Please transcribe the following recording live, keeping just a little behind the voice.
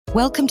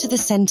Welcome to the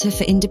Centre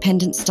for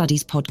Independent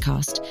Studies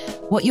podcast.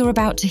 What you're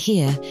about to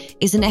hear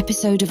is an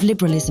episode of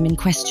Liberalism in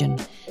Question.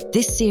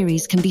 This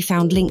series can be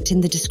found linked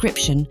in the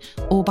description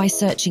or by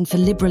searching for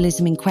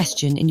Liberalism in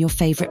Question in your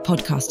favourite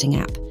podcasting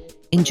app.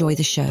 Enjoy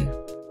the show.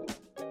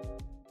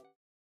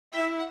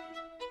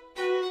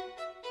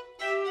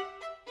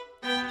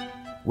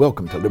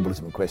 Welcome to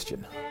Liberalism in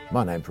Question.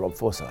 My name's Rob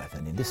Forsyth,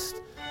 and in this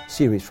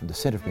series from the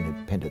Centre for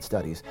Independent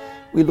Studies,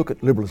 we look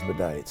at liberalism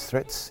today, its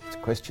threats, its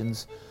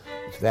questions,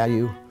 its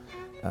value,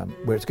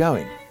 where it's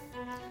going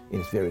in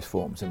its various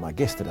forms. And my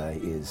guest today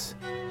is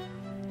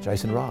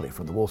Jason Riley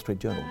from the Wall Street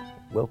Journal.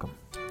 Welcome.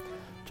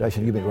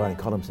 Jason, you've been writing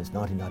columns since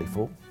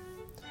 1994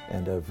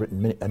 and have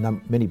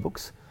written many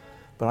books,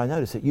 but I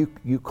notice that you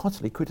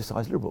constantly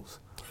criticise liberals.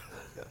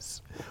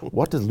 Yes.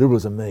 What does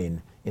liberalism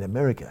mean in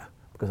America?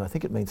 Because I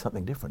think it means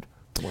something different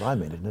than what I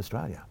meant in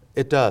Australia.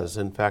 It does.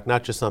 In fact,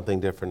 not just something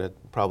different,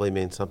 it probably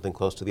means something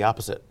close to the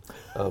opposite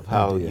of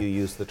how you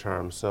use the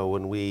term. So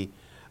when we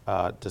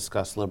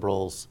discuss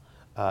liberals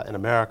in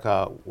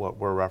America, what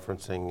we're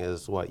referencing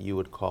is what you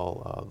would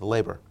call the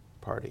Labour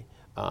Party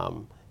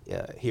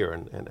here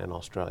in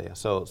Australia.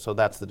 So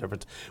that's the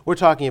difference. We're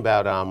talking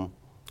about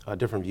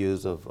different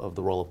views of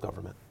the role of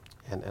government.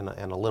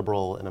 And a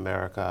liberal in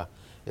America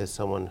is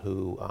someone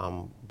who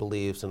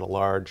believes in a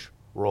large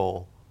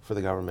role for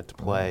the government to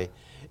play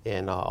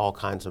in all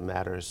kinds of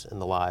matters in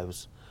the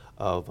lives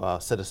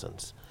of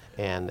citizens.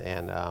 And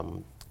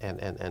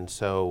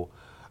so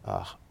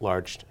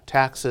large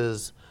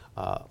taxes,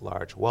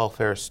 large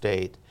welfare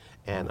state,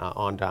 and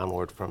on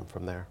downward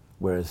from there.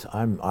 Whereas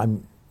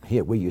I'm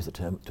here, we use the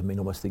term to mean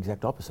almost the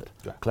exact opposite.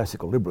 Yeah.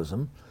 Classical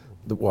liberalism,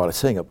 while it's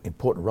seeing an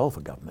important role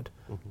for government,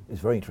 is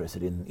very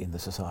interested in the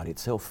society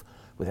itself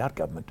without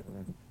government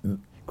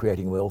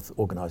creating wealth,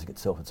 organising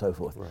itself and so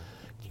forth. Right.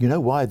 Do you know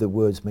why the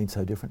words mean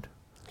so different?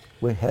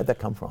 How'd that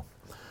come from?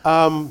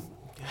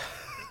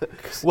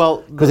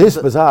 Well, because it's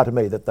bizarre to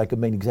me that they could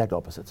mean exact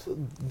opposites.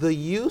 The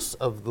use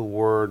of the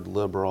word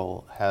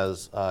liberal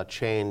has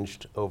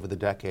changed over the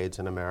decades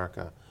in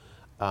America.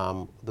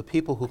 The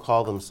people who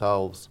call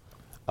themselves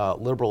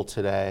liberal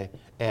today,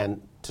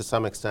 and to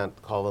some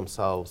extent call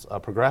themselves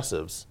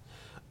progressives,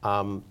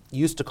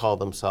 used to call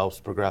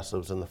themselves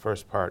progressives in the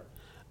first part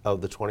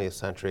of the 20th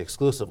century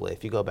exclusively.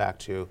 If you go back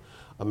to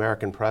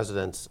American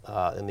presidents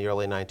in the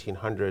early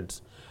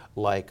 1900s,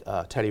 like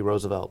Teddy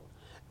Roosevelt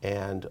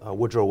and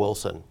Woodrow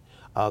Wilson,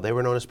 they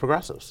were known as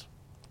progressives.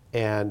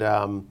 And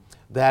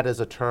that is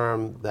a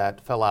term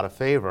that fell out of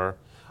favor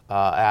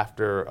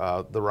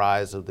after the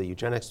rise of the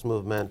eugenics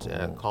movement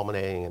and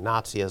culminating in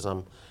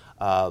Nazism.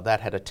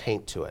 That had a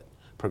taint to it,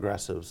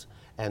 progressives.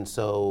 And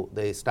so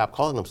they stopped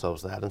calling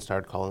themselves that and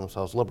started calling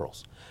themselves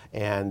liberals.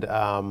 And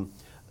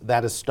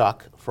that is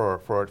stuck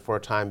for a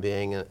time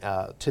being.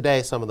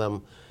 Today, some of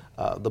them,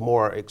 the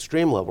more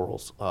extreme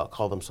liberals,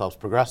 call themselves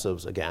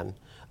progressives again,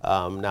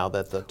 now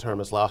that the term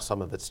has lost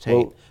some of its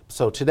taint. Well,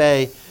 so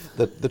today,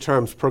 the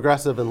terms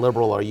progressive and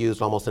liberal are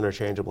used almost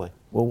interchangeably.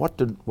 Well, what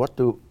do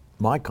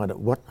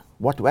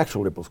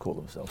actual liberals call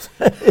themselves?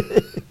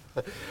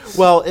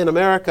 Well, in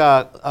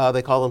America,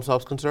 they call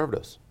themselves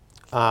conservatives.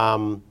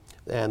 And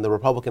the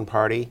Republican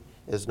Party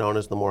is known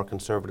as the more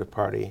conservative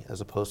party, as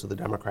opposed to the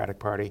Democratic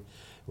Party,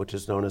 which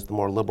is known as the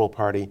more liberal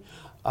party.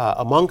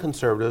 Among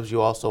conservatives,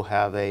 you also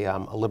have a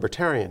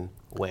libertarian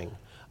wing.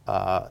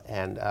 So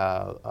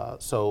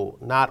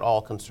not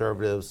all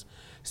conservatives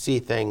see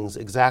things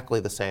exactly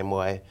the same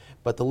way,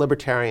 but the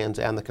libertarians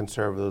and the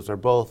conservatives are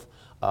both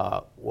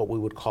what we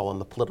would call on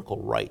the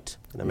political right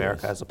in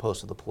America, as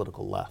opposed to the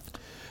political left.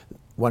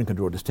 One can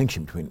draw a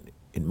distinction between,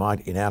 in our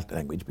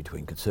language,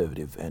 between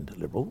conservative and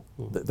liberal.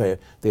 They're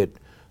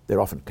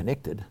often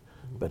connected,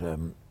 but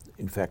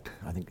in fact,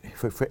 I think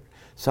for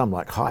some,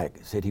 like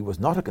Hayek, said he was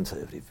not a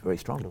conservative, very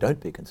strongly. Don't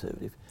be a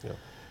conservative.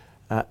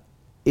 Yeah.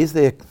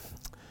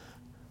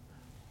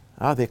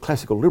 Are there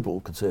classical liberal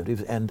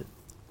conservatives and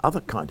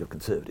other kinds of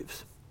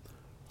conservatives?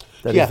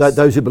 That is,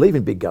 those who believe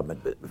in big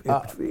government,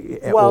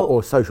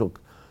 or social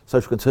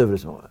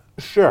conservatism.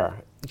 Sure.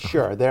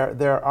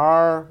 There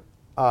are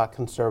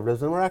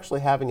conservatives, and we're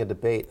actually having a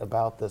debate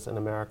about this in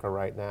America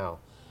right now,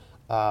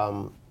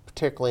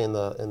 particularly in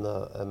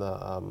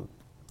the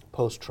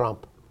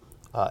post-Trump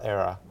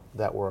era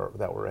that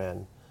we're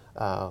in.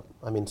 I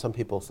mean, some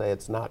people say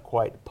it's not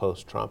quite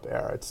post-Trump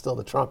era; it's still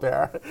the Trump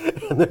era,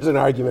 and there's an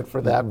argument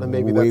for that. But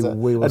maybe that's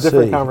a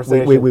different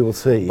conversation. We will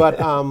see.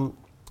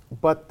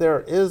 But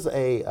there is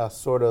a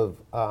sort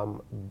of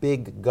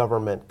big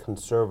government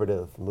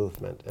conservative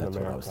movement in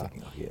America, what I was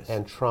thinking of, yes.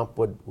 And Trump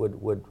would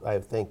I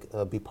think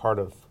be part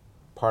of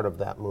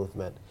that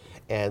movement,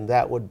 and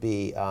that would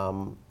be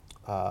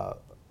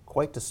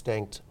quite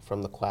distinct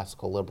from the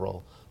classical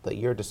liberal that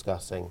you're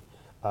discussing,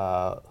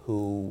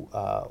 who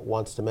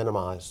wants to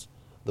minimize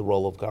the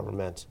role of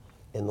government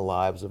in the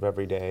lives of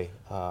everyday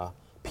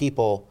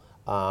people.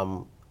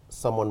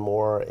 Someone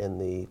more in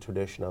the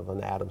tradition of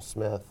an Adam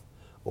Smith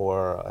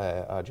or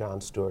a John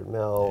Stuart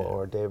Mill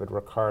or David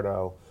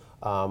Ricardo,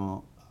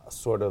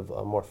 sort of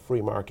a more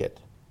free market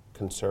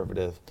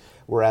conservative.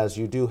 Whereas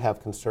you do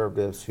have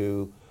conservatives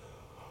who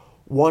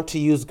want to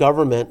use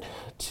government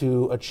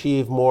to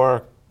achieve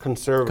more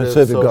conservative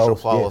social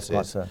goals, policies.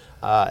 Yes, right,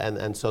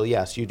 and so,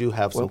 yes, you do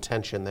have some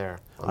tension there.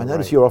 I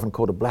notice right. you're often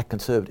called a black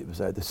conservative, as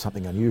though there's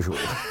something unusual.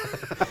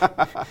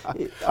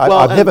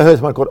 I've never heard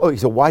someone called, oh,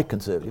 he's a white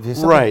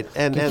conservative. Right.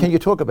 Can you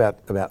talk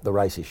about the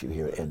race issue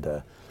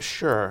here?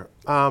 Sure.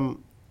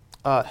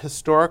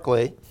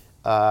 Historically,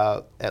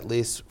 at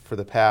least for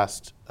the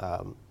past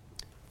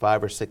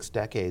 5 or 6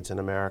 decades in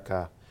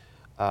America,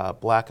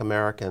 black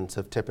Americans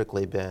have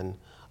typically been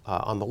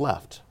on the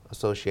left,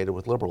 associated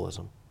with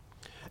liberalism.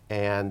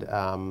 And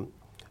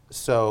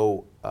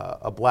so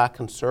a black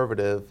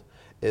conservative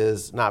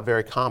is not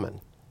very common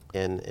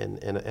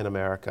in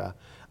America,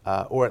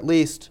 or at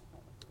least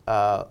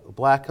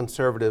black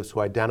conservatives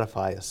who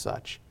identify as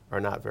such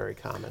are not very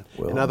common.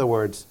 Well, in other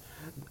words,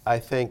 I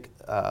think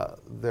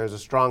there's a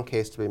strong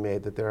case to be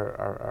made that there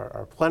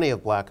are plenty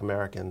of black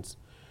Americans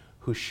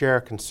who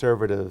share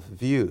conservative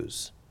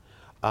views,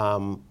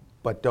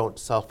 but don't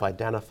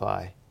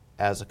self-identify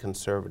as a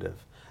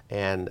conservative.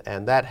 And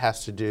that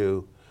has to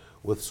do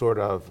with sort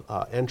of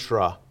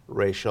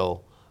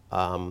intra-racial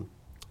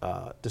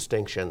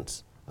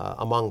distinctions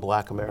among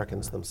black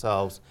Americans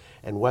themselves,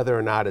 and whether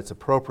or not it's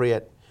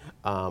appropriate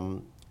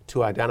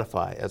to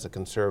identify as a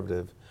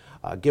conservative,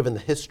 given the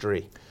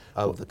history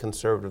of the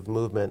conservative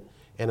movement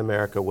in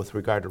America with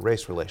regard to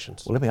race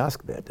relations. Well, let me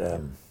ask that.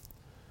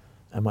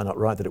 Am I not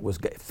right that it was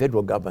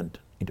federal government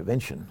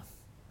intervention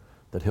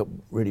that helped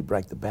really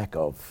break the back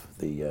of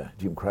the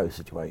Jim Crow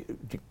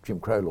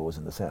laws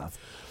in the South?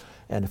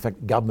 And in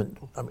fact, government,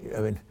 I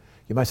mean,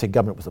 you may say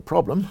government was the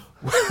problem.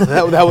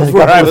 that was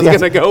where I was going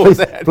to go with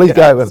that. Please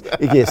go with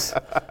yes.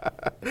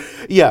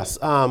 Yes.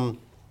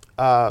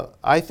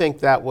 I think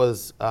that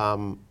was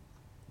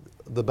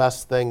the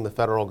best thing the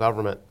federal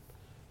government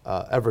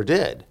ever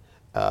did,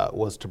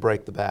 was to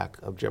break the back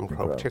of Jim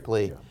Crow,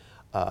 particularly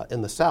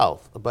in the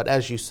South. But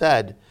as you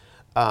said,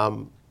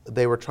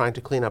 they were trying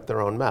to clean up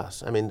their own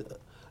mess. I mean,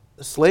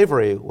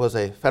 slavery was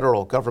a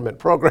federal government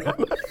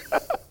program.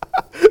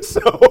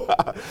 So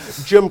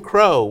Jim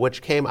Crow,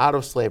 which came out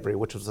of slavery,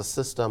 which was a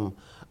system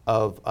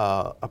of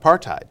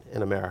apartheid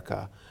in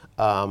America,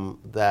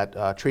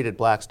 that treated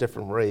blacks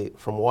differently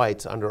from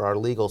whites under our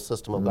legal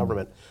system of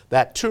government,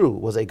 that too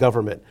was a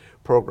government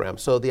program.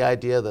 So the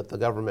idea that the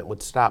government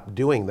would stop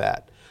doing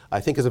that,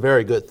 I think, is a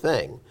very good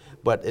thing.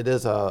 But it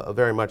is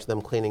very much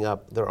them cleaning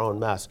up their own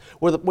mess.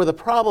 Where the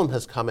problem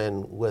has come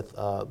in with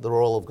the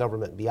role of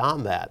government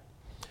beyond that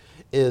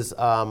is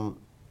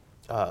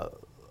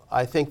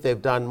I think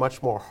they've done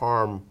much more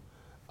harm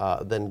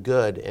than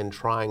good in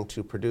trying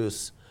to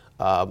produce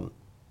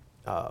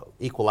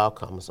equal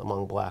outcomes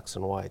among blacks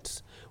and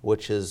whites,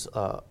 which is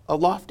a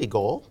lofty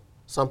goal,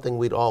 something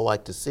we'd all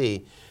like to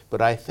see.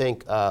 But I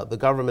think the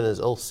government is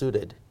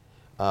ill-suited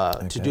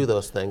to do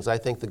those things. I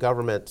think the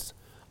government's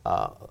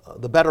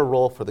the better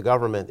role for the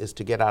government is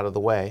to get out of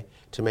the way,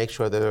 to make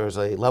sure that there's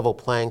a level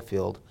playing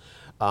field,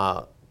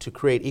 to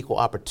create equal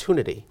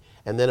opportunity,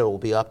 and then it will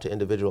be up to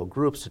individual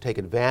groups to take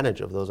advantage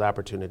of those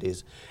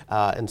opportunities.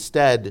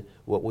 Instead,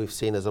 what we've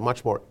seen is a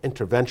much more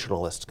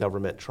interventionalist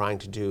government trying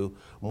to do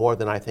more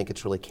than I think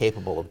it's really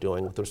capable of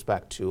doing with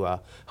respect to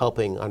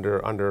helping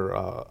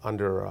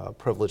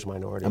underprivileged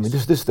minorities. I mean,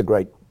 this is the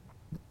great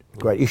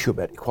issue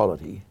about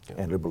equality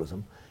and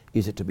liberalism.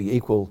 Is it to be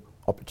equal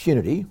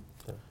opportunity,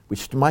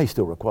 which may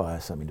still require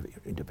some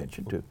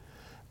intervention too,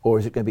 or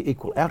is it going to be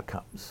equal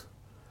outcomes?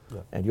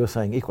 And you're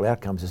saying equal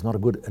outcomes is not a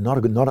good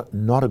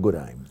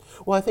aim.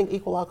 Well, I think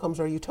equal outcomes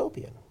are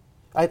utopian.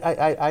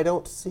 I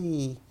don't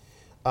see.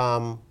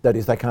 That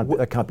is, they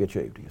can't be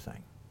achieved. You're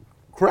saying.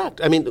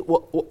 Correct. I mean,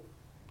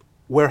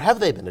 where have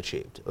they been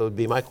achieved? Would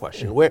be my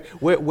question.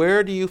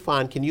 Where do you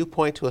find? Can you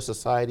point to a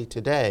society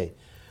today,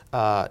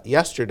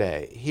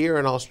 yesterday, here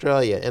in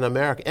Australia, in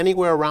America,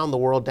 anywhere around the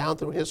world, down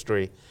through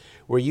history,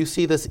 where you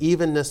see this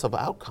evenness of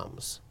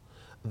outcomes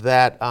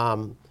that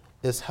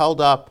is held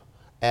up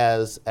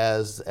as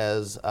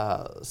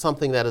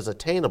something that is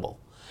attainable?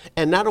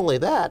 And not only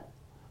that,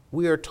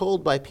 we are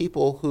told by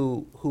people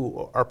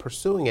who are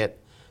pursuing it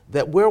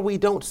that where we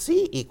don't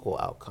see equal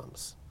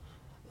outcomes,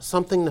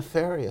 something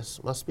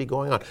nefarious must be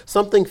going on.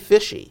 Something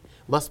fishy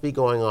must be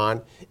going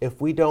on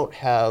if we don't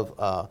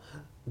have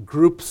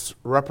groups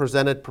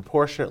represented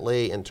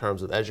proportionately in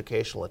terms of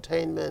educational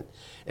attainment,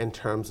 in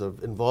terms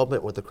of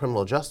involvement with the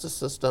criminal justice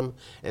system,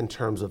 in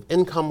terms of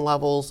income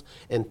levels,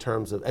 in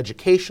terms of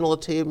educational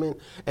achievement,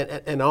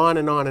 and on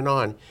and on and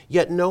on.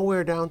 Yet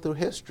nowhere down through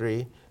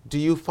history do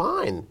you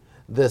find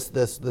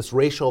this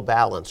racial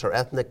balance or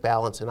ethnic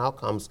balance in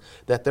outcomes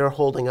that they're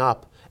holding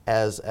up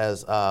as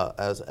the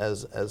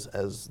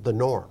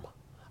norm.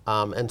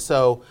 And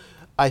so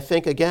I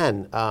think,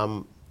 again,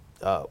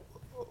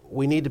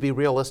 we need to be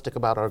realistic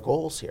about our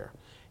goals here.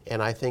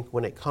 And I think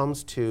when it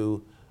comes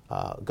to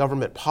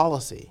government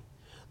policy,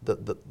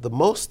 the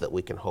most that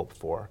we can hope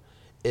for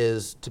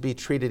is to be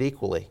treated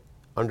equally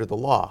under the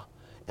law.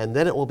 And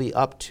then it will be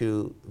up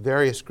to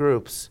various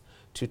groups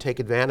to take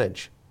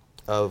advantage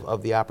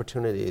of the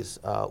opportunities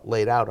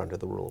laid out under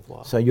the rule of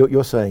law. So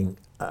you're saying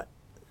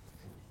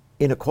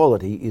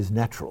inequality is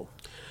natural?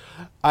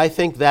 I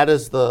think that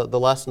is the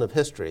lesson of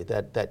history,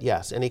 that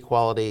yes,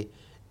 inequality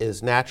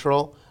is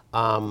natural.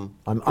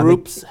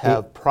 Groups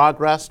have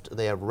progressed,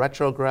 they have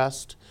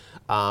retrogressed.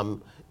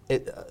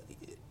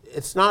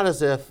 It's not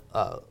as if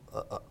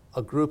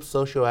a group's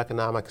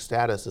socioeconomic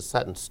status is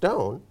set in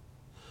stone.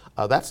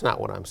 That's not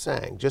what I'm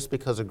saying. Just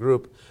because a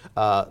group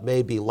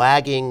may be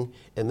lagging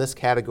in this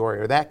category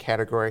or that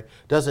category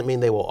doesn't mean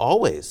they will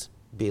always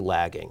be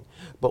lagging.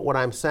 But what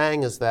I'm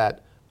saying is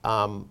that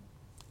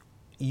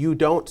you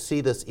don't see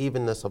this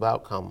evenness of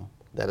outcome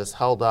that is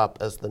held up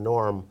as the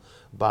norm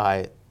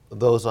by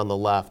those on the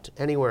left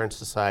anywhere in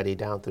society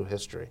down through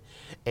history.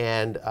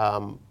 And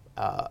I'm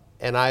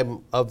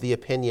of the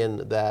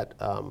opinion that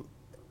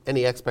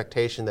any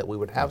expectation that we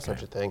would have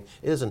such a thing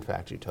is in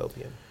fact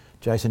utopian.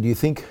 Jason, do you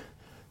think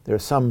there are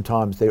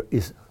sometimes there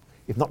is,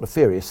 if not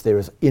nefarious,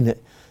 there's an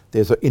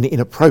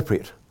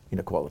inappropriate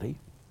inequality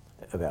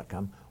of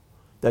outcome?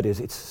 That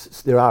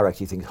is, there are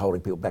actually things holding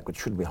people back which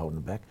shouldn't be holding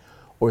them back,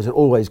 or is it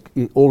always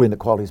all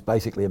inequality is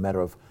basically a matter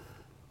of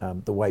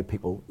the way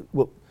people?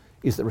 Well,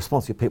 is the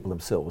responsibility of people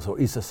themselves, or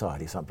is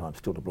society sometimes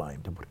still to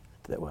blame, to put it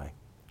that way?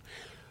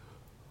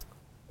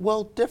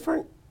 Well,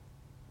 different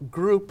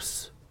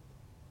groups,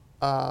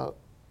 come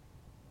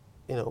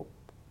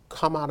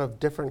out of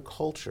different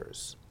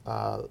cultures,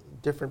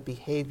 different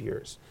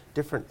behaviors,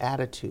 different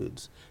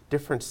attitudes,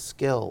 different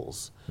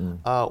skills.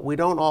 We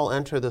don't all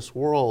enter this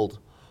world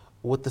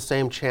with the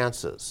same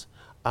chances.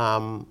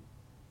 Where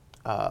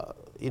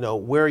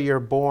you're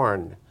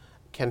born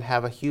can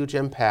have a huge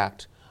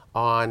impact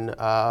on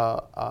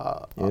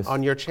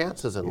your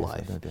chances in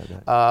life,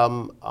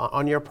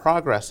 on your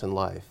progress in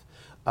life.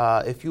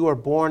 If you are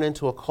born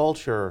into a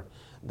culture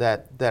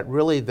that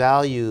really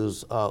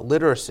values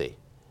literacy,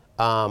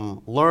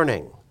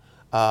 learning,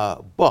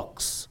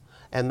 books,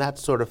 and that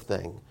sort of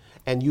thing,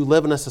 and you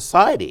live in a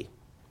society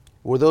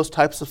where those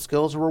types of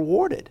skills are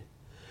rewarded,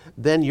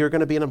 then you're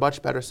going to be in a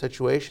much better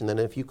situation than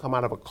if you come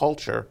out of a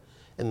culture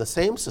in the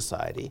same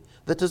society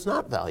that does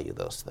not value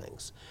those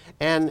things.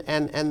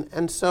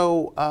 And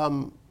so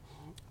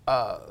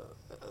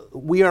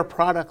we are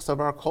products of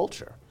our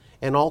culture,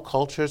 and all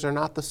cultures are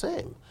not the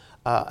same.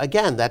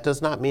 Again, that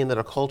does not mean that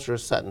a culture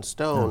is set in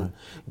stone,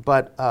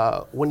 but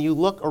when you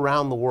look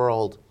around the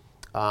world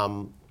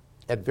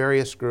at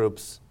various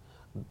groups,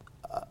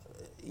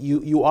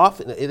 you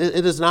often,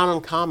 it is not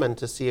uncommon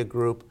to see a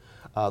group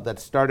that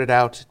started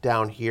out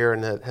down here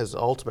and that has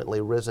ultimately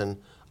risen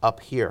up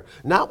here,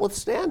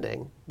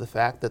 notwithstanding the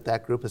fact that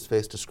that group has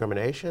faced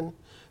discrimination,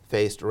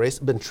 faced race,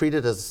 been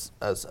treated as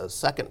a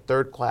second,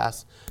 third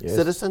class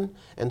citizen,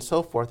 and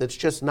so forth. It's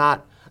just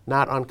not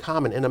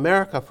uncommon. In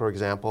America, for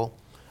example,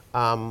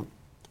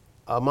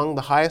 among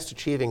the highest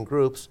achieving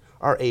groups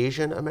are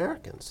Asian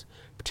Americans,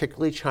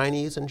 particularly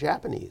Chinese and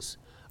Japanese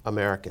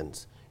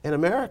Americans. In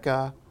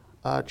America,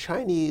 the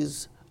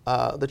Chinese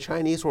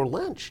were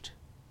lynched.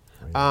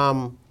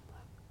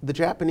 The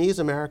Japanese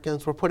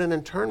Americans were put in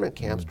internment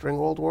camps during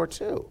World War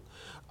II.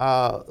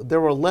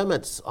 There were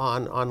limits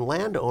on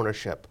land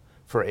ownership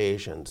for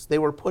Asians. They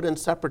were put in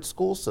separate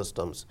school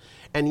systems.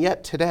 And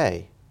yet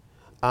today,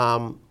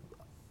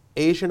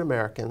 Asian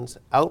Americans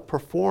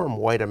outperform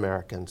white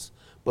Americans,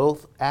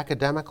 both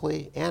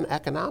academically and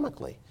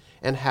economically,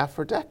 and have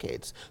for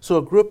decades. So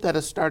a group that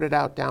has started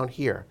out down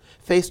here,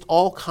 faced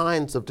all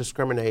kinds of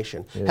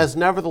discrimination, has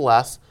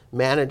nevertheless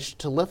managed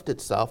to lift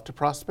itself to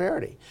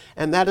prosperity.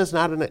 And that is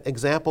not an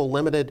example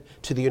limited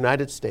to the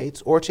United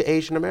States or to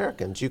Asian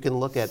Americans. You can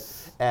look at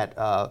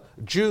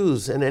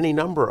Jews in any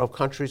number of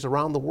countries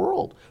around the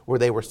world where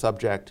they were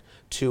subject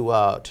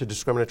to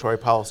discriminatory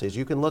policies.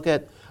 You can look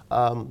at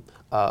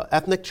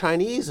ethnic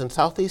Chinese in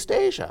Southeast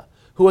Asia,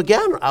 who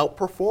again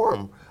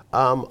outperform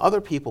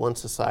other people in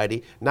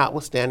society,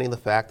 notwithstanding the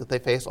fact that they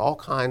face all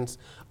kinds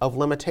of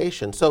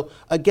limitations. So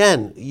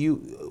again,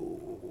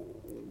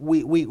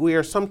 we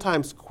are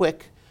sometimes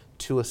quick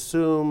to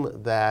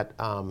assume that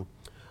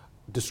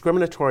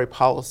discriminatory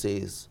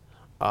policies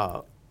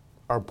are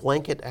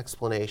blanket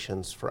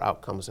explanations for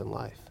outcomes in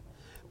life.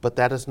 But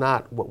that is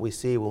not what we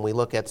see when we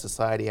look at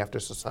society after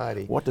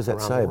society. What does that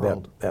say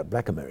about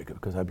Black America?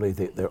 Because I believe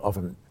they're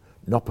often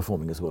not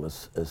performing as well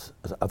as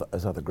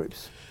other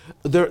groups.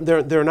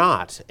 They're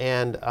not,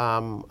 and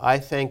I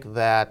think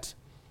that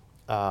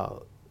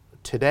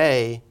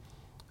today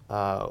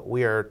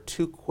we are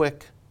too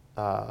quick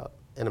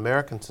in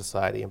American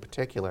society in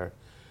particular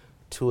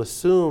to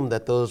assume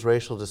that those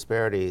racial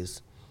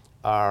disparities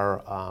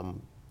are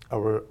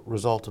a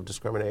result of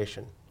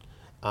discrimination,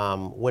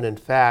 when in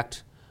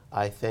fact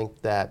I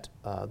think that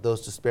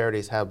those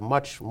disparities have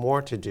much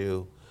more to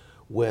do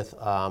with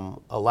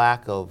a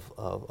lack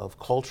of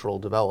cultural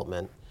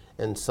development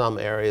in some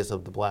areas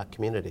of the Black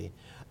community,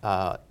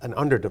 an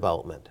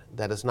underdevelopment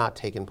that has not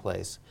taken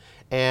place.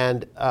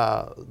 And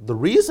the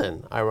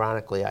reason,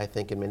 ironically, I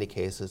think in many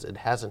cases it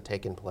hasn't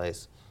taken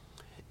place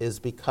is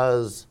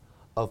because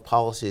of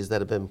policies that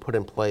have been put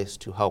in place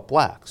to help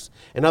Blacks.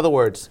 In other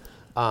words,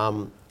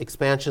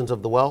 expansions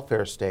of the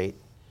welfare state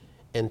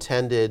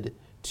intended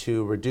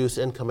to reduce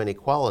income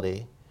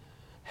inequality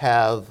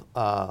have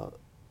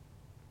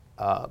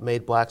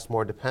made blacks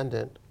more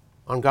dependent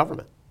on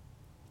government.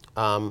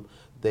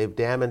 They've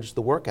damaged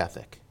the work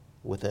ethic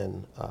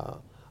within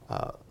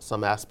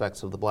some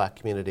aspects of the black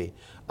community.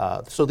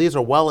 So these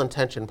are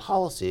well-intentioned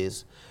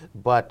policies,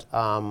 but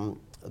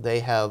they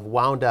have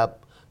wound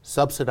up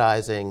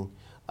subsidizing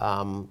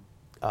harmful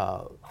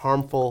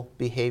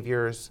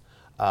behaviors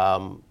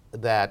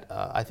that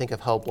I think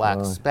have held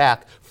blacks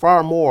back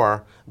far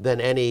more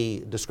than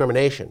any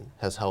discrimination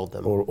has held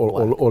them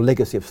or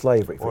legacy of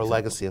slavery, for or example.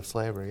 legacy of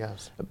slavery,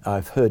 yes.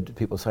 I've heard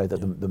people say that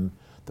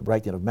the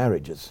breakdown of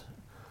marriages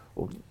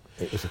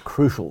is a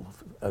crucial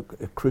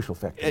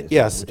factor.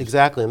 Yes,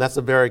 exactly, and that's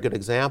a very good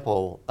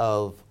example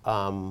of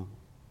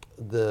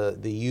the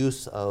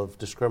use of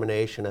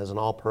discrimination as an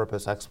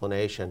all-purpose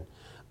explanation.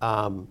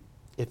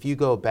 If you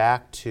go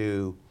back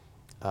to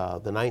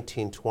the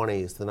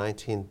 1920s, the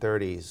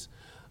 1930s,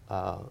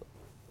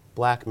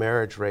 black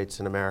marriage rates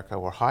in America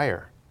were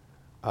higher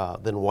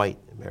than white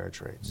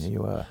marriage rates. There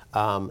you are.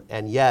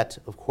 And yet,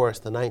 of course,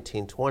 the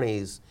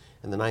 1920s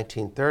and the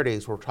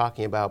 1930s, we're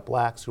talking about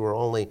blacks who were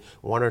only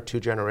 1 or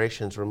 2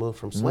 generations removed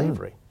from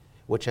slavery,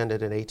 which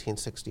ended in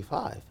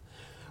 1865.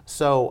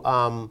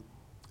 So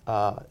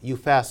you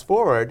fast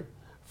forward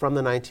from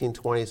the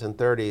 1920s and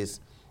 30s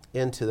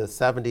into the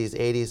 70s,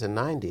 80s, and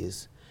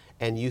 90s,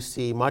 and you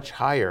see much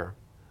higher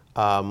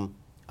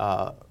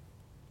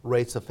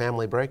rates of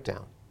family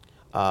breakdown,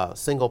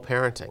 single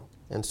parenting,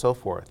 and so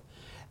forth.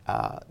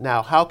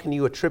 Now, how can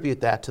you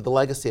attribute that to the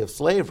legacy of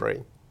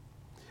slavery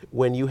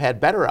when you had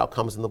better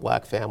outcomes in the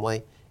black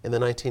family in the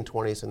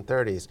 1920s and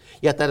 30s?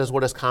 Yet that is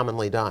what is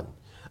commonly done.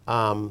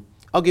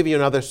 I'll give you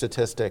another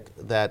statistic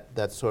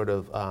that sort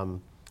of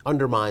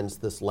undermines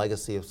this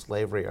legacy of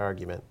slavery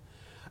argument.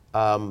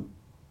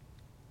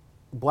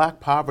 Black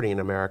poverty in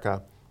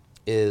America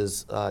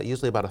is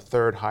usually about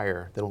 1/3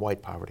 higher than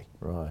white poverty.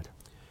 Right.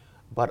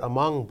 But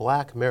among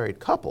black married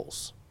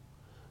couples,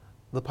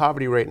 the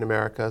poverty rate in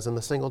America is in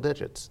the single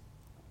digits.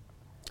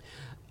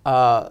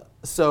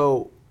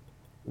 So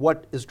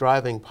what is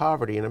driving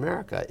poverty in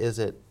America? Is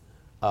it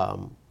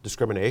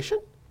discrimination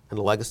and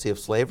the legacy of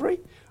slavery,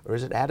 or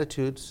is it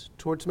attitudes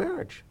towards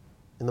marriage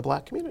in the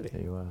black community?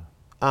 There you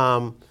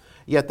are.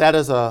 Yet that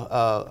is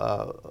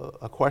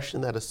a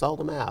question that is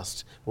seldom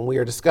asked when we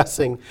are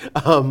discussing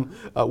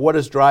what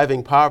is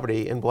driving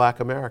poverty in black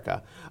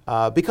America.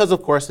 Because,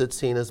 of course, it's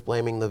seen as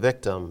blaming the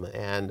victim,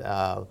 and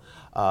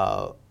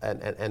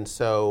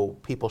so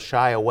people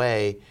shy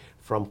away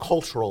from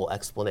cultural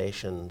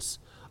explanations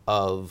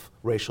of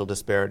racial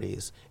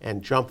disparities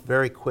and jump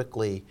very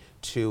quickly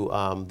to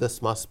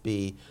this must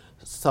be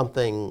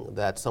something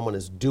that someone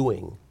is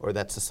doing or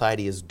that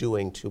society is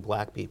doing to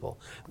black people.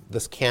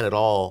 This can't at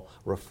all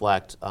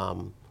reflect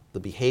the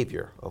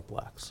behavior of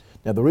blacks.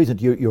 Now, the reason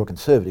you're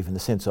conservative in the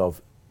sense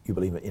of you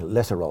believe in a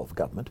lesser role of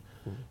government,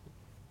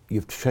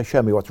 you've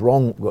shown me what's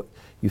wrong.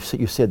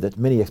 You've said that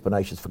many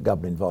explanations for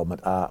government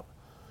involvement are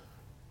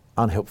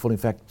unhelpful, in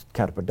fact,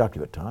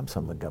 counterproductive at times,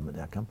 some of the government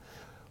outcome.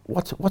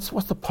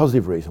 What's the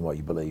positive reason why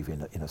you believe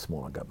in a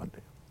smaller government?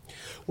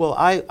 Well,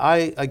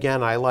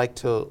 I like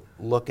to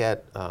look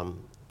at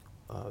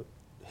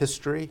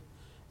history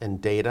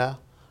and data.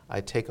 I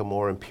take a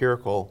more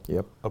empirical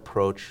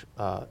approach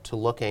to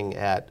looking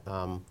at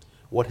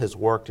what has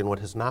worked and what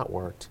has not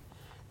worked.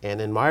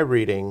 And in my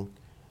reading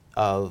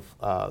of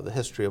the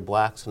history of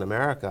blacks in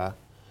America,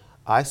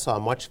 I saw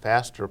much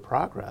faster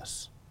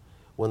progress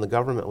when the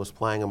government was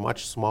playing a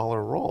much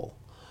smaller role.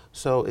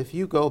 So if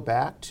you go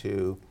back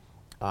to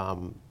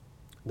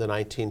the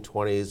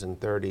 1920s and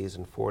 30s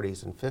and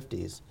 40s and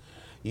 50s,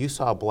 you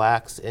saw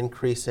blacks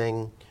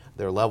increasing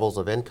their levels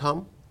of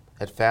income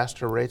at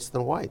faster rates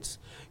than whites.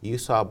 You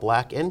saw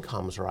black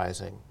incomes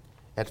rising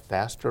at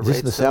faster rates than whites.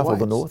 Is this in the South or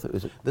the North?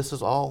 Is it? This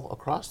is all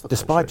across the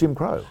Despite country. Jim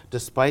Crow?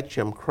 Despite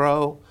Jim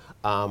Crow,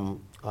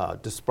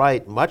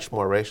 despite much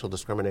more racial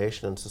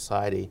discrimination in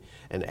society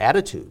and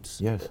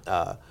attitudes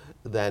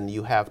than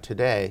you have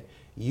today,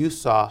 you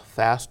saw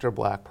faster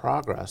black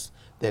progress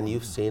than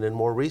you've seen in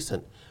more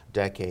recent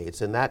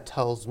decades. And that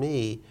tells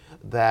me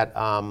that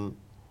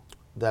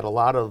that a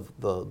lot of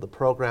the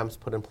programs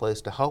put in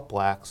place to help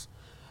blacks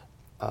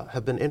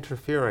have been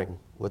interfering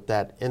with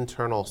that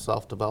internal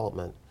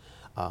self-development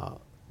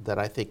that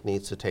I think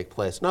needs to take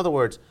place. In other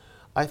words,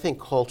 I think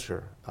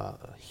culture,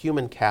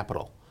 human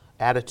capital,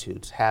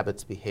 attitudes,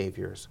 habits,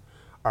 behaviors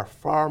are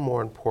far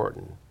more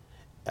important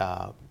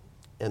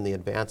in the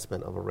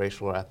advancement of a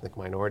racial or ethnic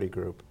minority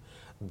group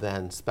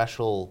than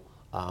special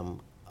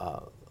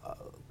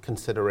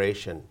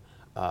consideration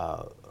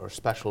or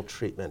special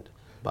treatment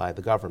by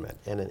the government.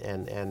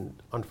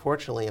 And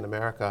unfortunately in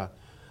America,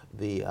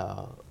 the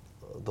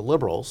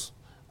liberals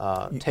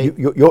take...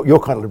 Your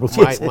kind of liberals,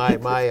 yes.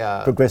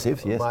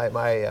 Progressives, yes.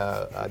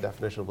 My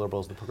definition of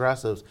liberals, the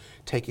progressives,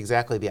 take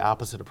exactly the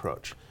opposite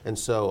approach. And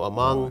so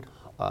among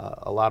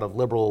a lot of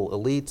liberal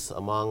elites,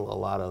 among a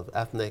lot of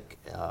ethnic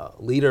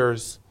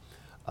leaders,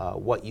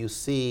 what you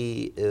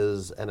see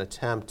is an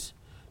attempt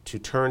to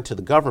turn to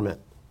the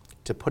government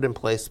to put in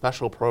place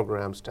special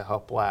programs to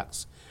help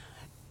blacks.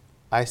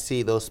 I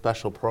see those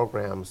special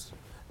programs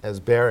as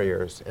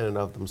barriers in and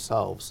of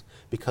themselves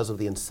because of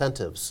the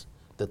incentives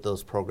that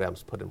those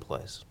programs put in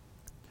place.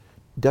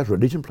 Does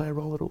religion play a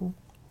role at all?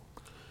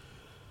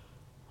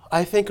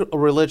 I think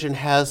religion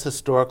has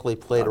historically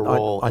played a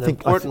role, an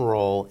important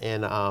role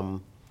in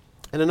a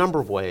number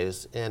of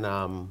ways in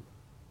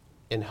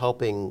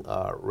helping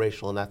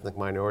racial and ethnic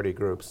minority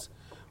groups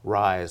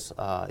rise.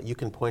 You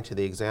can point to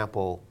the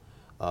example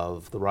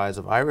of the rise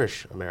of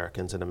Irish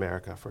Americans in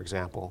America, for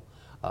example,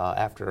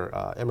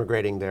 after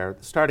immigrating there,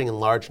 starting in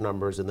large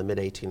numbers in the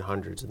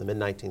mid-1800s, in the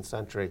mid-19th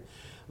century.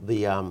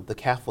 The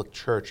Catholic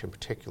Church in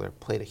particular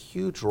played a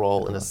huge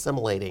role in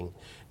assimilating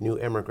new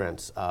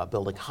immigrants,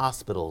 building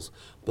hospitals,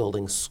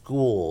 building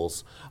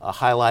schools,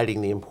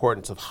 highlighting the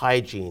importance of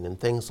hygiene and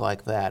things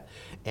like that.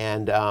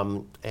 And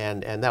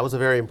that was a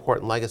very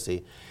important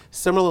legacy.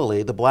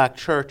 Similarly, the black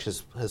church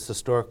has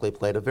historically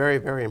played a very,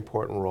 very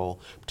important role,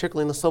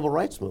 particularly in the civil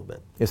rights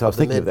movement of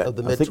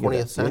the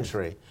mid-20th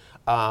century.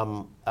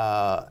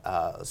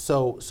 Yes.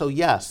 So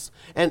yes,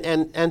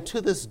 and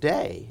to this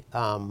day,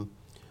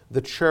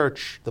 the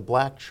church, the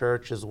black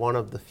church, is one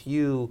of the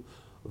few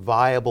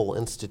viable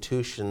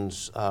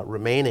institutions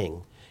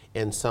remaining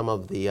in some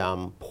of the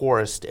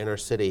poorest inner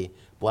city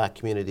black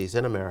communities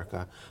in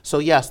America. So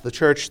yes, the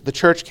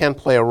church can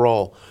play a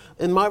role.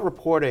 In my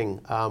reporting,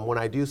 when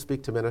I do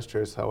speak to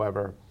ministers,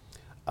 however,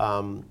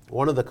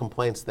 one of the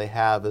complaints they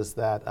have is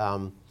that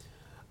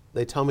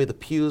they tell me the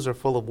pews are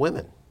full of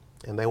women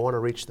and they want to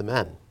reach the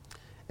men.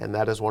 And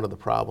that is one of the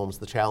problems,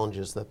 the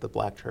challenges that the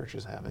black church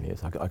is having.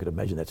 Yes, I could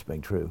imagine that's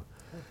being true.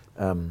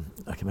 I can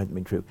imagine it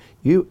being true.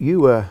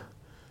 You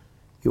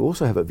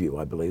also have a view,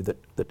 I believe,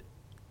 that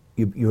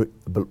you're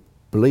a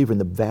believer in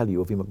the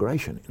value of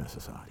immigration in a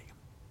society.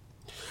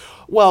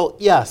 Well,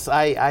 yes,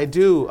 I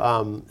do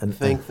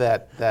think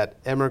that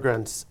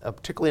immigrants,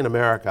 particularly in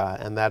America,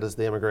 and that is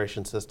the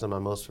immigration system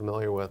I'm most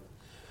familiar with,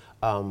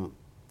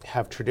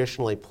 have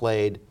traditionally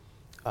played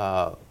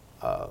a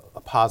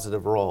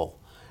positive role.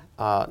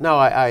 Now,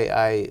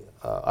 I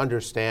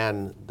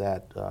understand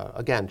that,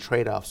 again,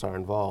 trade-offs are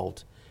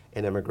involved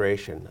in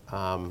immigration.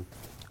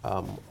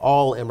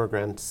 All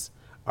immigrants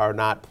are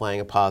not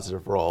playing a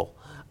positive role,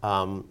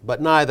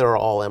 but neither are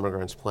all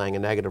immigrants playing a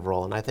negative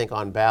role. And I think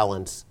on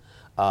balance,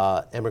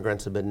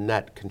 immigrants have been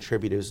net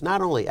contributors,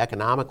 not only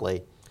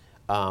economically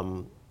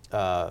to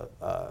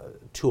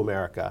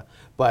America,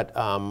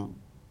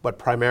 but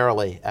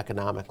primarily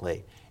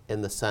economically,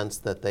 in the sense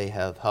that they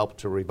have helped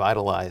to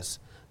revitalize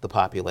the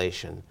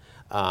population.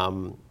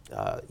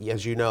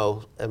 As you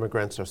know,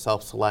 immigrants are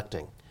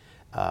self-selecting,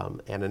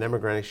 and an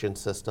immigration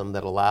system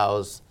that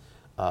allows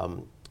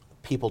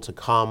people to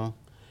come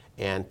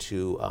and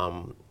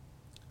to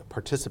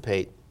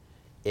participate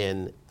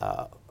in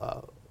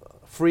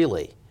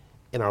freely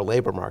in our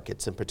labor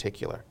markets in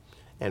particular,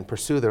 and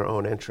pursue their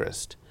own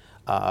interest.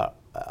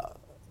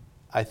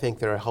 I think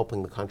they're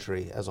helping the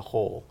country as a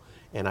whole,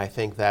 and I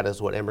think that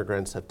is what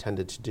immigrants have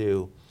tended to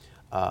do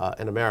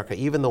in America.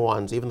 Even the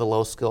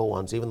low-skill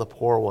ones, even the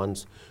poor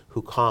ones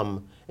who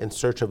come in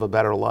search of a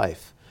better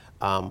life,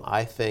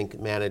 I think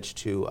manage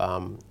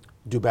to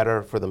do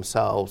better for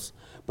themselves,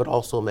 but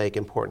also make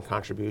important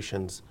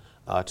contributions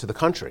to the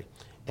country.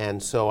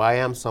 And so I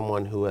am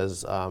someone who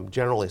has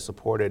generally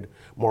supported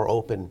more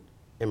open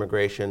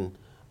immigration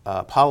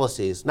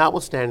policies,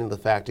 notwithstanding the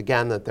fact,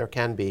 again, that there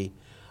can be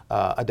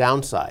a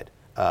downside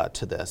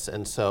to this.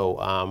 And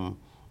so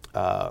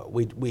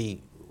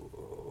we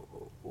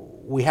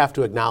have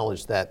to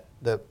acknowledge that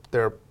there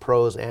are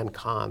pros and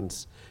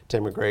cons to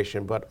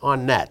immigration, but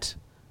on net,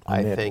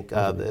 I think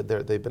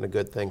they've been a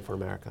good thing for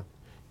America.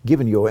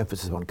 Given your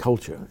emphasis on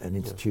culture and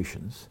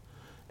institutions,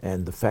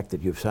 and the fact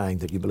that you're saying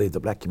that you believe the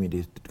black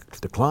community has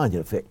declined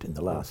in effect in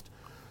the last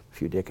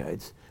few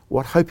decades,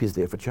 what hope is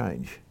there for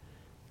change?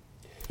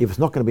 If it's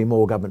not going to be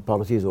more government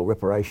policies or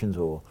reparations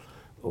or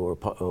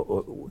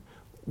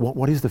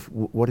what is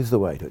the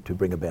way to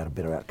bring about a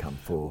better outcome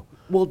for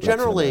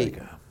generally,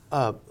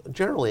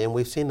 and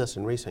we've seen this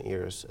in recent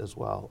years as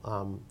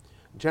well,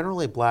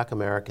 generally black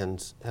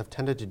Americans have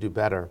tended to do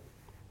better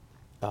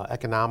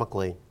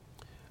economically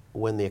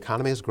when the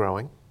economy is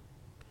growing,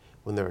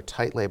 when there are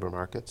tight labor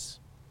markets,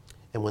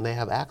 and when they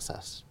have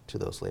access to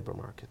those labor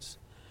markets.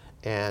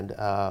 And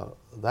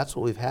that's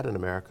what we've had in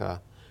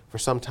America for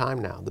some time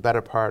now, the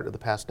better part of the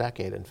past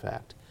decade, in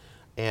fact.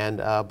 And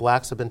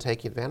blacks have been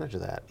taking advantage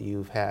of that.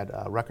 You've had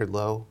record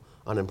low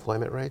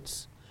unemployment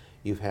rates.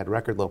 You've had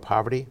record low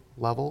poverty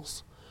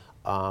levels.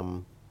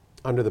 Under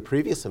the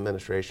previous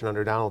administration,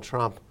 under Donald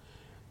Trump,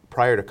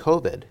 prior to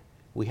COVID,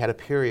 we had a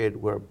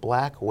period where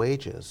black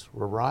wages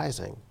were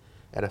rising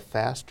at a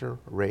faster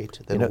rate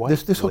than white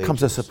wages. This all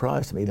comes as a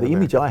surprise to me. The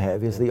image I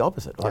have is the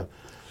opposite. Yeah.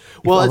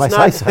 Well,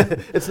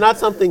 it's not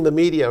something the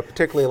media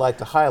particularly like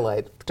to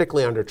highlight,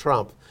 particularly under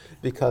Trump,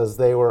 because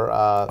they were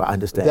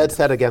dead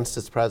set against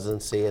his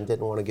presidency and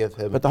didn't want to give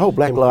him,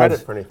 credit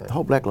for anything. The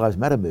whole Black Lives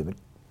Matter movement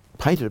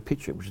painted a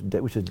picture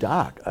which is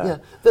dark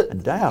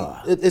and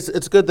dour.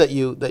 It's good that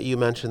you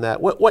mentioned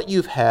that. What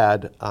you've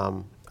had,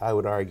 I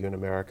would argue, in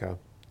America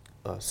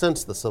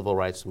since the civil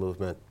rights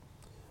movement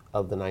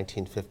of the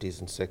 1950s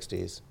and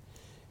 60s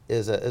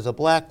is a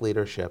black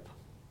leadership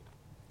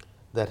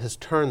that has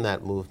turned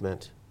that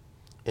movement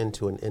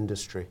into an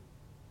industry,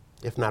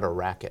 if not a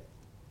racket.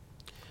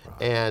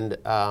 Right.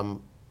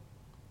 And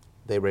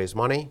they raise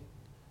money,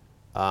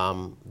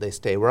 they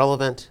stay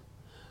relevant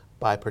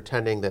by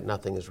pretending that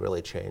nothing has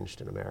really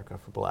changed in America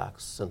for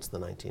blacks since the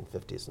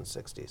 1950s and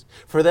 60s.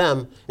 For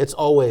them, it's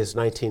always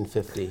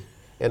 1950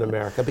 in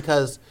America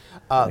because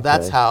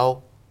that's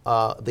how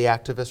the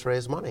activists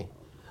raise money.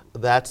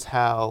 That's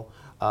how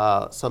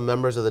some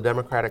members of the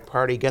Democratic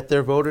Party get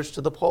their voters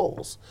to the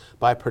polls,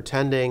 by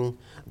pretending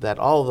that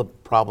all of the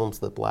problems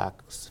that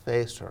blacks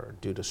face are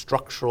due to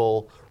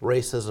structural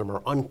racism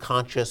or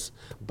unconscious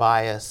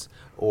bias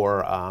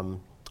or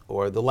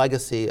the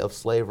legacy of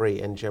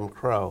slavery and Jim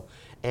Crow.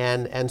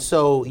 And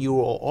so you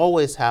will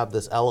always have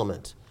this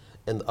element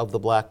of the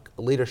black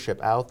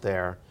leadership out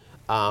there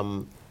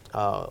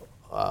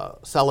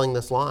selling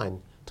this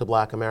line to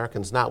black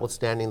Americans,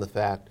 notwithstanding the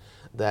fact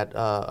that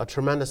a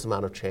tremendous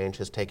amount of change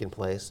has taken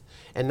place,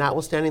 and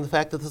notwithstanding the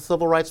fact that the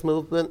civil rights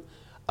movement,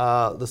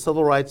 the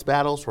civil rights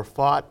battles were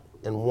fought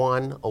and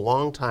won a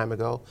long time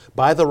ago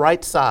by the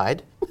right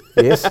side.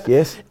 Yes,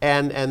 yes.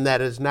 And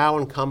that is now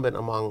incumbent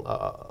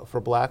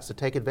for blacks to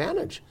take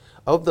advantage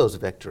of those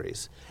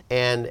victories.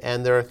 And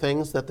there are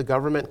things that the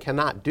government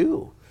cannot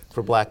do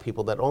for black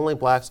people that only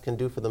blacks can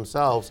do for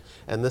themselves.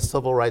 And this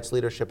civil rights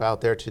leadership out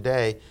there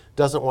today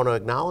doesn't want to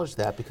acknowledge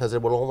that because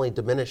it will only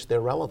diminish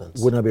their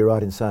relevance. Wouldn't I be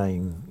right in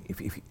saying,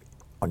 if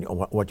on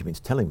what you've been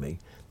telling me,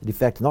 that in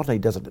fact not only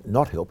does it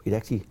not help, it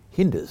actually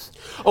hinders?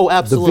 Oh,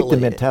 absolutely. The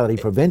victim mentality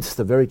prevents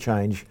the very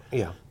change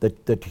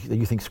that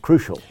you think is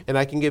crucial. And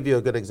I can give you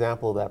a good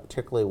example of that,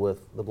 particularly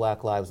with the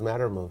Black Lives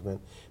Matter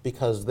movement,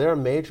 because their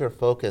major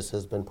focus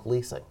has been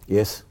policing.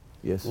 Yes,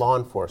 yes. Law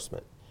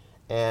enforcement.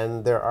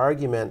 And their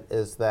argument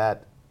is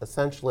that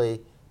essentially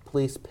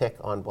police pick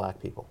on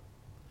black people.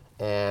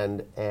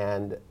 And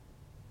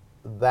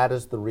that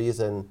is the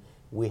reason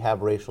we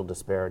have racial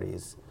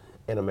disparities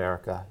in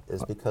America,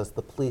 is because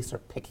the police are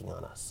picking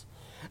on us.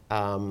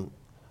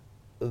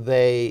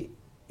 They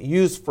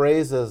use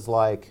phrases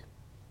like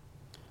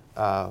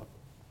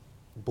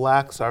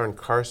blacks are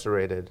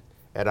incarcerated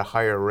at a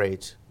higher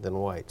rate than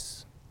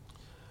whites.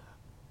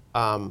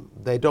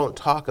 They don't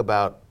talk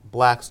about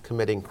blacks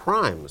committing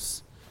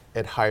crimes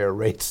at higher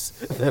rates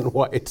than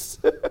whites,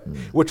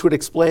 which would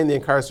explain the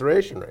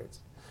incarceration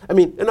rates. I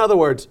mean, in other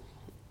words,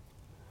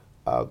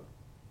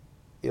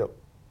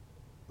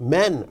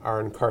 men are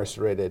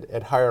incarcerated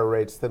at higher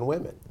rates than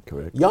women.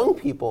 Correct. Young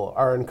people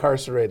are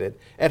incarcerated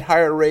at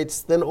higher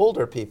rates than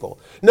older people.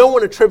 No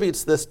one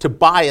attributes this to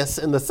bias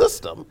in the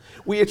system.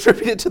 We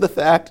attribute it to the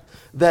fact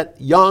that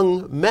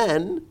young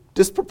men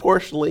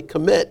disproportionately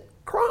commit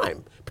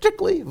crime,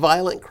 particularly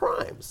violent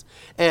crimes.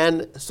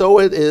 And so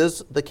it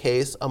is the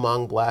case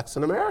among blacks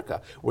in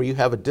America, where you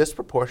have a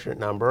disproportionate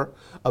number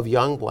of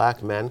young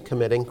black men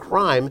committing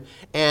crime,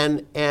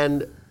 and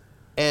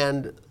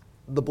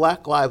the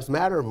Black Lives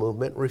Matter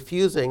movement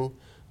refusing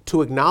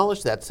to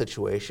acknowledge that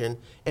situation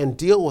and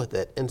deal with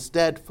it,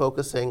 instead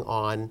focusing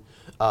on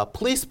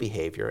police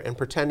behavior and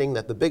pretending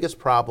that the biggest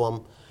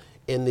problem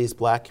in these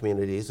black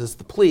communities is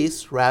the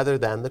police rather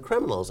than the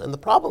criminals. And the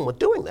problem with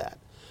doing that,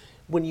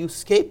 when you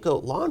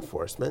scapegoat law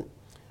enforcement,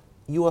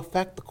 you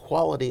affect the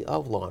quality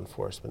of law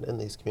enforcement in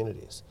these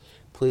communities.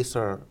 Police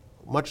are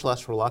much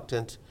less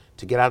reluctant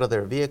to get out of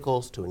their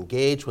vehicles, to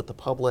engage with the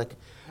public.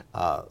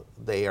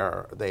 They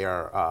are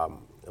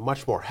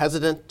much more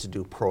hesitant to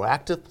do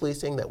proactive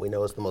policing that we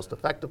know is the most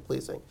effective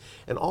policing.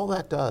 And all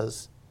that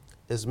does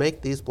is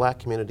make these black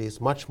communities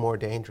much more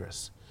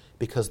dangerous,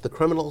 because the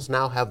criminals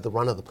now have the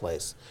run of the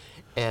place.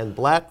 And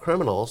black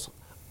criminals,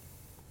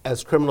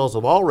 as criminals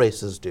of all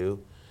races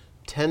do,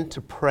 tend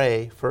to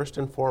prey first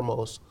and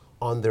foremost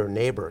on their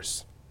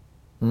neighbors.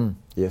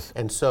 Yes.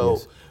 And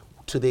so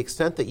to the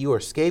extent that you are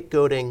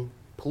scapegoating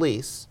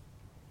police,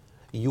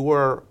 you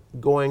are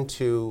going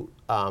to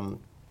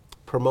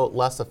promote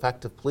less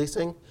effective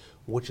policing,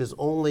 which is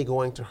only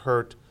going to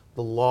hurt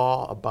the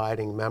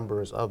law-abiding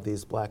members of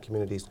these black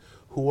communities,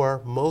 who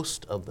are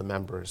most of the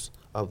members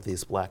of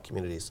these black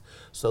communities.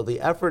 So the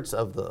efforts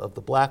of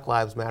the Black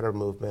Lives Matter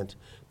movement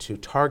to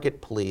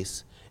target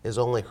police is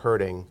only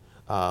hurting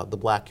the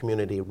black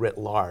community writ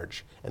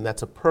large. And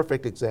that's a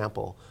perfect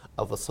example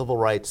of a civil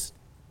rights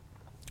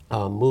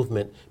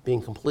movement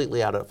being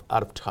completely out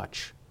of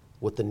touch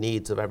with the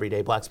needs of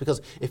everyday blacks.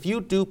 Because if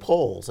you do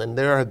polls, and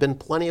there have been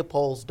plenty of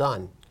polls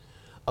done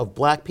of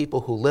black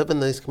people who live in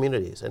these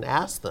communities, and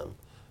ask them,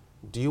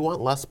 do you want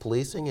less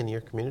policing in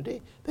your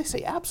community? They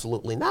say,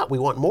 absolutely not. We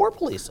want more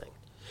policing.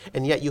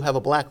 And yet you have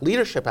a black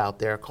leadership out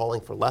there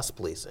calling for less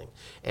policing.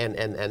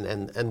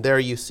 And there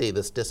you see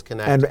this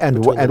disconnect.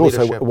 And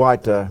also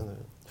white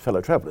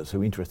fellow travellers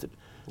who are interested.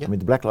 Yep. I mean,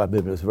 the Black Lives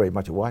movement is very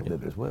much a white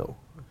movement as well.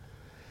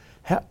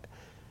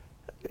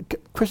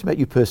 Question about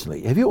you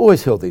personally. Have you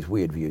always held these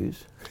weird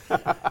views? I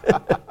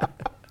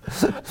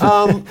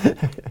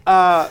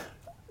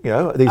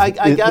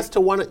guess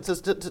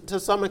to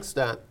some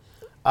extent.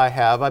 I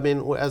have. I mean,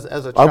 as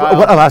a child.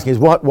 What I'm asking is,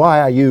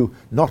 why are you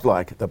not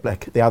like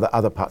the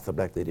other parts of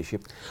black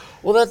leadership?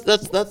 Well,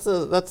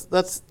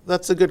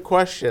 that's a good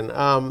question.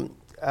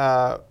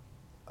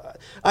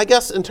 I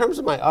guess in terms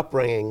of my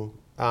upbringing,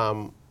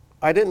 I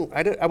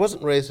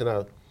wasn't raised in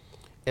a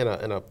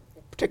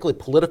particularly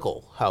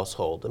political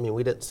household. I mean,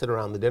 we didn't sit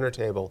around the dinner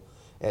table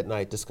at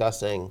night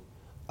discussing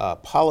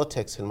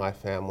politics in my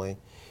family,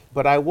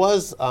 but I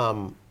was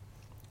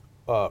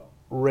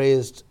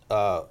raised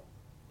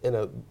in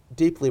a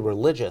deeply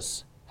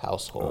religious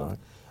household.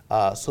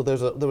 So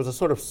there was a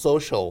sort of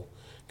social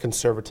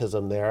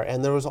conservatism there,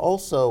 and there was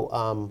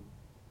also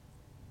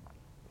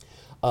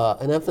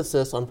an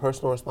emphasis on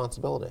personal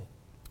responsibility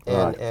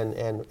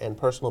and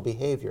personal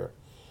behavior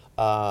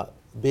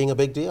being a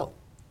big deal.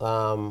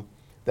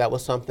 That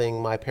was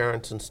something my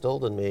parents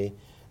instilled in me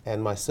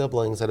and my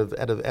siblings at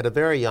a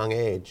very young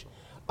age.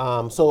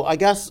 So I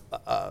guess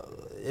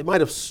it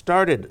might have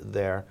started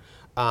there.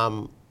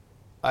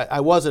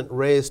 I wasn't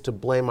raised to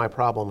blame my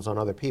problems on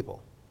other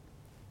people.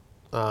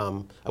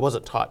 I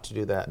wasn't taught to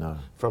do that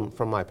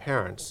from my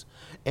parents.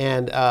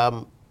 And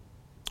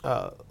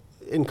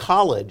in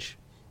college,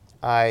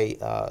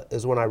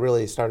 is when I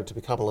really started to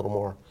become a little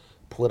more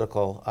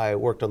political. I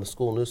worked on the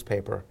school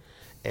newspaper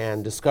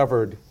and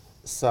discovered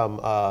some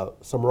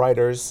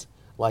writers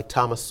like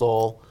Thomas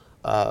Sowell.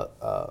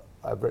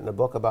 I've written a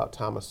book about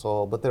Thomas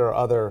Sowell, but there are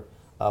other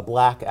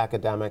black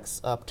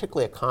academics,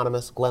 particularly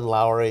economists. Glenn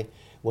Lowry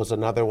was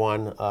another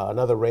one.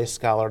 Another race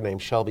scholar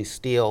named Shelby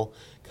Steele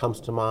comes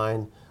to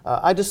mind.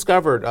 I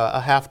discovered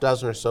a half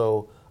dozen or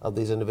so of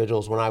these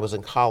individuals when I was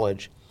in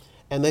college,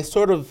 and they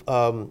sort of,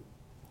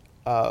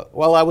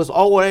 while I was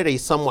already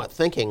somewhat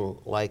thinking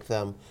like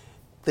them,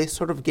 they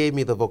sort of gave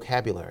me the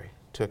vocabulary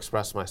to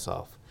express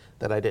myself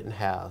that I didn't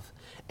have,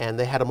 and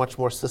they had a much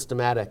more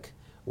systematic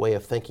way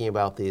of thinking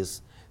about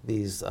these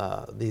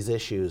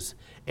issues,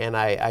 and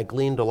I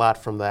gleaned a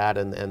lot from that,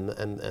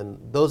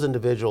 and those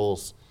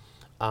individuals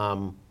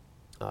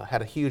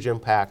had a huge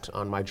impact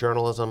on my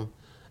journalism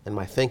and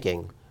my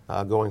thinking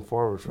going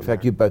forward from In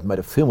fact, there. you both made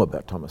a film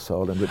about Thomas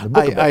Sowell and written a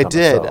book about Thomas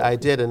Sowell. I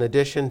did. In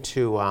addition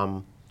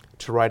to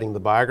writing the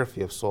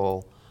biography of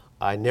Sowell,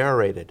 I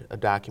narrated a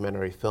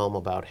documentary film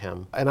about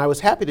him, and I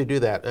was happy to do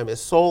that. I mean,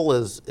 Sowell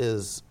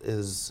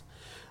is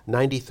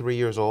 93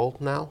 years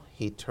old now.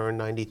 He turned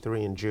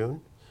 93 in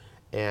June,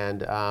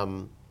 and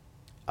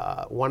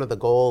one of the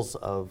goals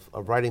of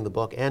writing the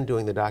book and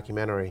doing the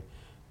documentary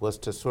was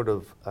to sort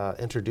of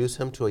introduce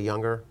him to a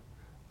younger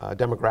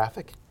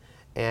demographic,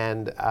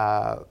 and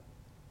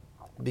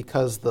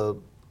because the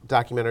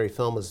documentary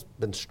film has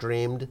been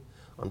streamed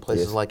on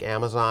places like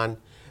Amazon,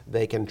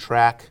 they can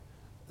track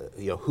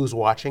who's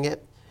watching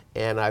it,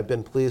 and I've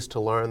been pleased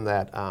to learn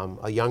that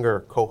a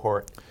younger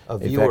cohort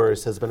of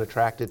viewers has been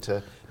attracted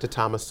to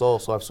Thomas Sowell,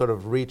 so I've sort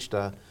of reached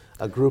a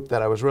group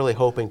that I was really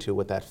hoping to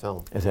with that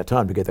film. As our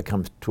time together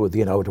comes toward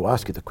the end, I want to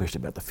ask you the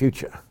question about the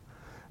future.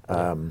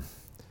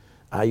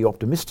 Are you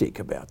optimistic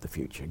about the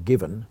future,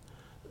 given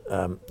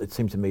it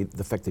seems to me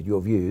the fact that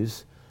your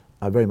views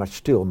are very much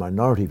still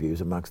minority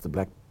views amongst the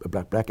black,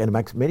 and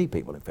amongst many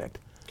people, in fact?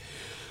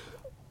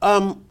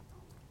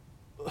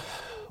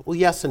 Well,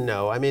 yes and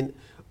no. I mean,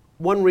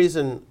 one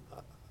reason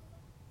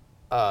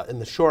in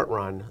the short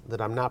run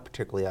that I'm not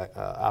particularly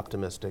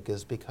optimistic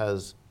is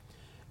because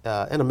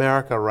in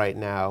America right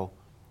now,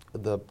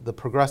 the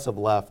progressive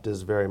left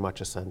is very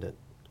much ascendant.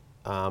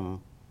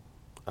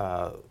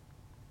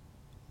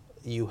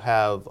 You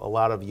have a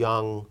lot of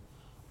young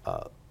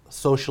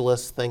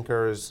socialist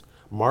thinkers,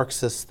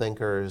 Marxist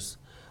thinkers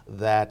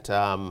that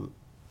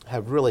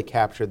have really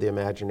captured the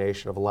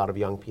imagination of a lot of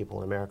young people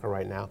in America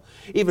right now,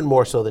 even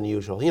more so than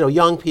usual.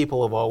 Young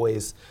people have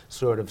always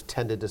sort of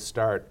tended to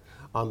start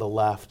on the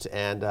left,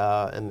 and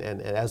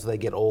as they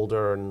get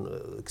older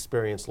and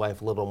experience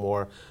life a little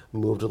more,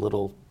 moved a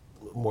little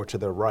more to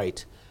the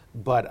right.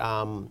 But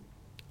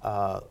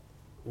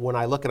when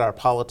I look at our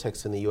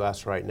politics in the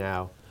U.S. right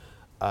now,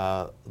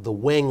 the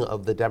wing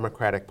of the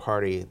Democratic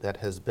Party that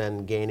has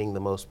been gaining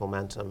the most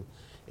momentum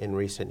in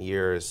recent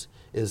years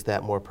is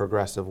that more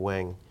progressive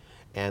wing.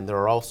 And there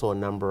are also a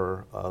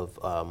number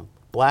of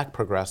black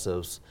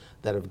progressives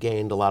that have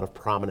gained a lot of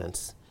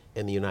prominence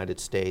in the United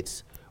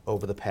States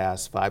over the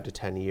past 5 to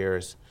 10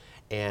 years.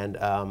 And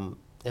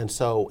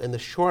so in the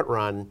short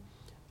run,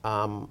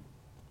 I'm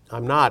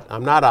not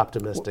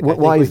optimistic. Why I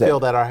think is we feel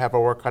that? that I have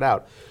our work cut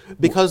out.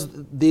 Because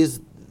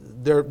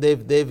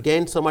they've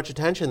gained so much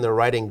attention. They're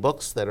writing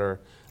books that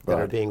are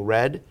being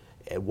read,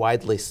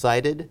 widely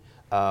cited.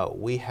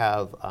 We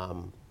have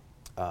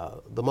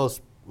the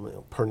most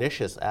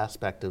pernicious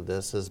aspect of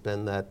this has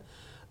been that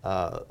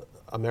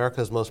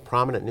America's most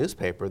prominent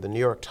newspaper, the New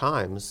York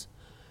Times,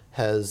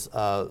 has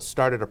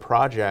started a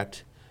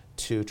project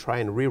to try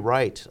and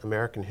rewrite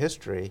American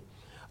history.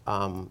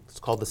 It's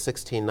called the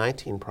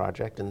 1619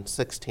 Project, and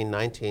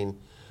 1619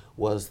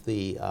 was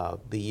the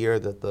year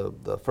that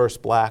the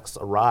first blacks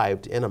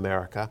arrived in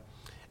America,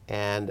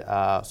 and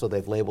so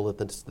they've labeled it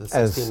the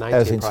 1619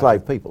 as enslaved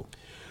Project. people.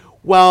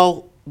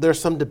 Well, there's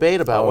some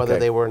debate about whether okay.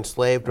 they were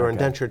enslaved or Okay.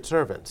 indentured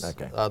servants.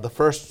 Okay. The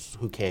first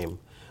who came,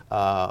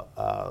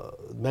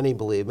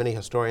 many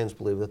historians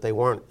believe that they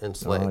weren't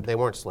enslaved. Right. They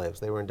weren't slaves.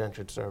 They were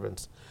indentured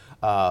servants.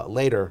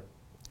 Later,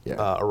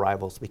 Yeah.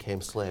 arrivals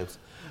became slaves.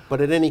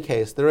 But in any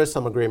case, there is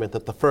some agreement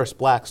that the first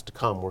blacks to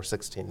come were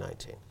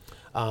 1619.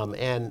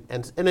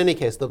 And in any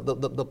case,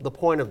 the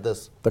point of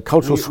this... The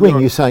cultural New swing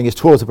York- you're saying is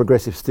towards the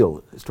progressive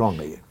still,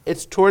 strongly.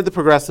 It's toward the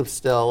progressive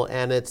still,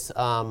 and it's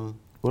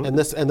and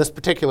this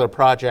particular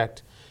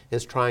project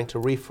is trying to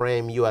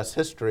reframe U.S.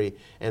 history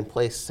and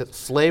place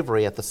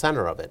slavery at the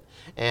center of it,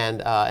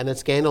 and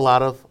it's gained a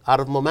lot of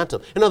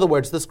momentum. In other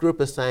words, this group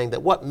is saying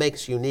that what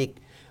makes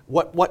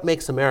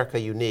America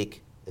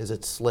unique is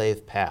its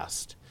slave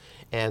past,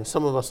 and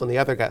some of us on the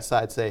other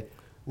side say,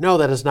 no,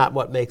 that is not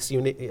what makes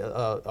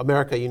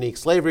America unique.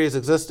 Slavery has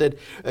existed,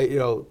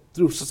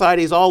 through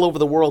societies all over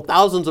the world,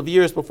 thousands of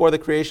years before the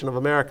creation of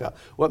America.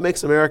 What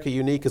makes America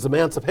unique is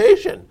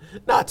emancipation,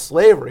 not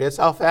slavery. It's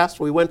how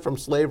fast we went from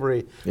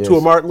slavery to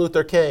a Martin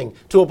Luther King,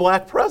 to a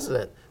black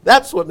president.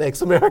 That's what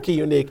makes America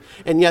unique.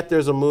 And yet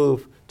there's a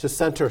move to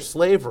center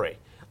slavery.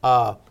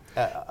 You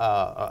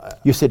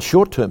said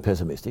short-term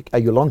pessimistic. Are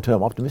you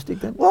long-term optimistic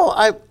then? Well,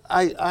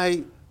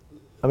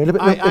 I mean, am.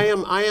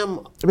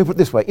 Let me put it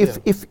this way.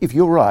 If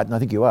you're right, and I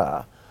think you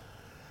are,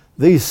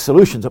 these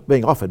solutions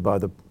being offered by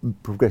the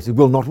progressives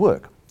will not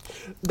work.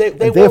 They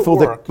therefore,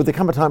 won't work. But there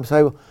come a time to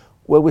say,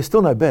 well, we're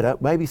still no better.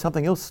 Maybe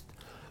something else.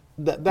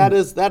 That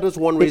is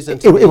one reason.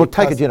 It will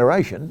take a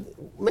generation.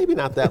 Maybe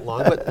not that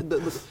long, but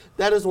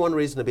that is one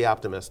reason to be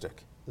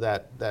optimistic.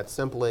 That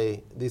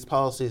simply these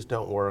policies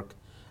don't work,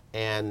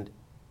 and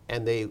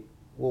they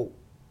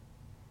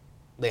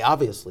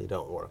obviously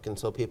don't work, and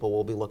so people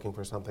will be looking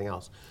for something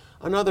else.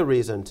 Another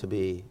reason to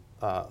be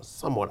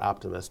somewhat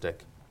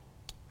optimistic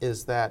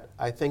is that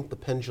I think the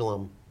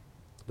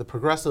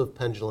progressive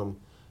pendulum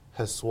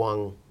has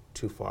swung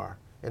too far.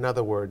 In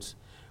other words,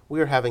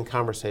 we are having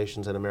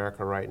conversations in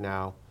America right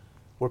now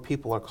where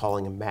people are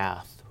calling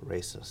math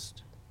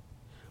racist,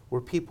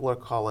 where people are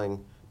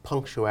calling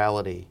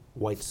punctuality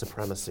white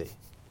supremacy.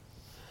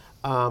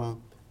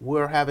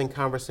 We're having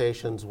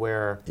conversations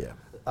where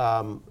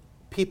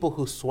people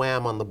who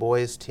swam on the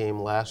boys'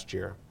 team last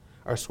year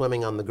are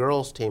swimming on the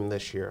girls' team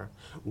this year,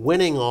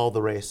 winning all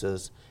the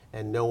races,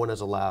 and no one is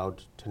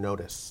allowed to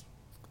notice.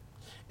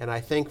 And I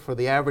think for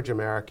the average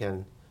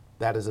American,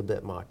 that is a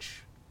bit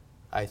much.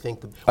 I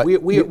think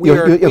we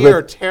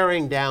are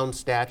tearing down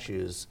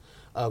statues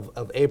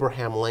of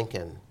Abraham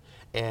Lincoln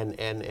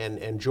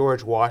and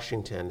George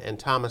Washington and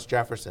Thomas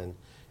Jefferson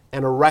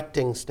and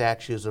erecting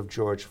statues of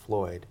George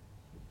Floyd.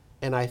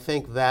 And I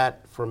think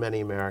that, for many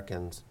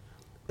Americans,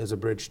 is a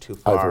bridge too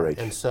far. Overreach.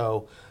 And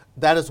so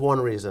that is one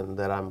reason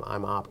that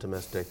I'm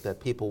optimistic that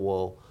people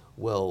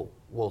will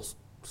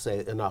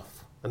say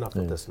enough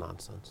of this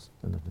nonsense.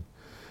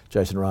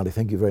 Jason Riley,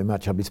 thank you very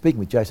much. I'll be speaking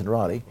with Jason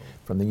Riley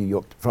from the New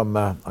York, I'm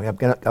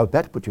about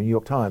to put you in New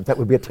York Times. That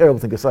would be a terrible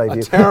thing to say to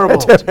you.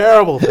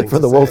 Terrible thing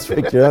from the Wall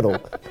Street Journal.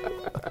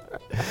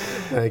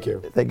 Thank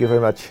you. Thank you very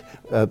much.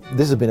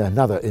 This has been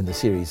another in the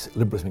series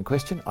Liberalism in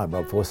Question. I'm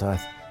Rob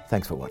Forsyth.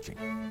 Thanks for watching.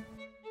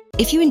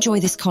 If you enjoy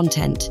this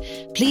content,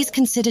 please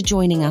consider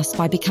joining us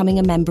by becoming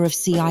a member of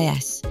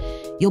CIS.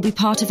 You'll be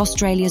part of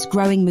Australia's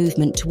growing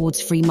movement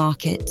towards free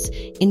markets,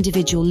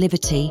 individual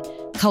liberty,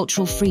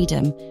 cultural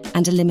freedom,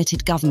 and a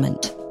limited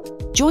government.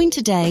 Join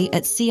today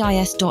at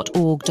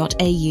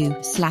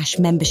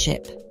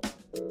cis.org.au/membership.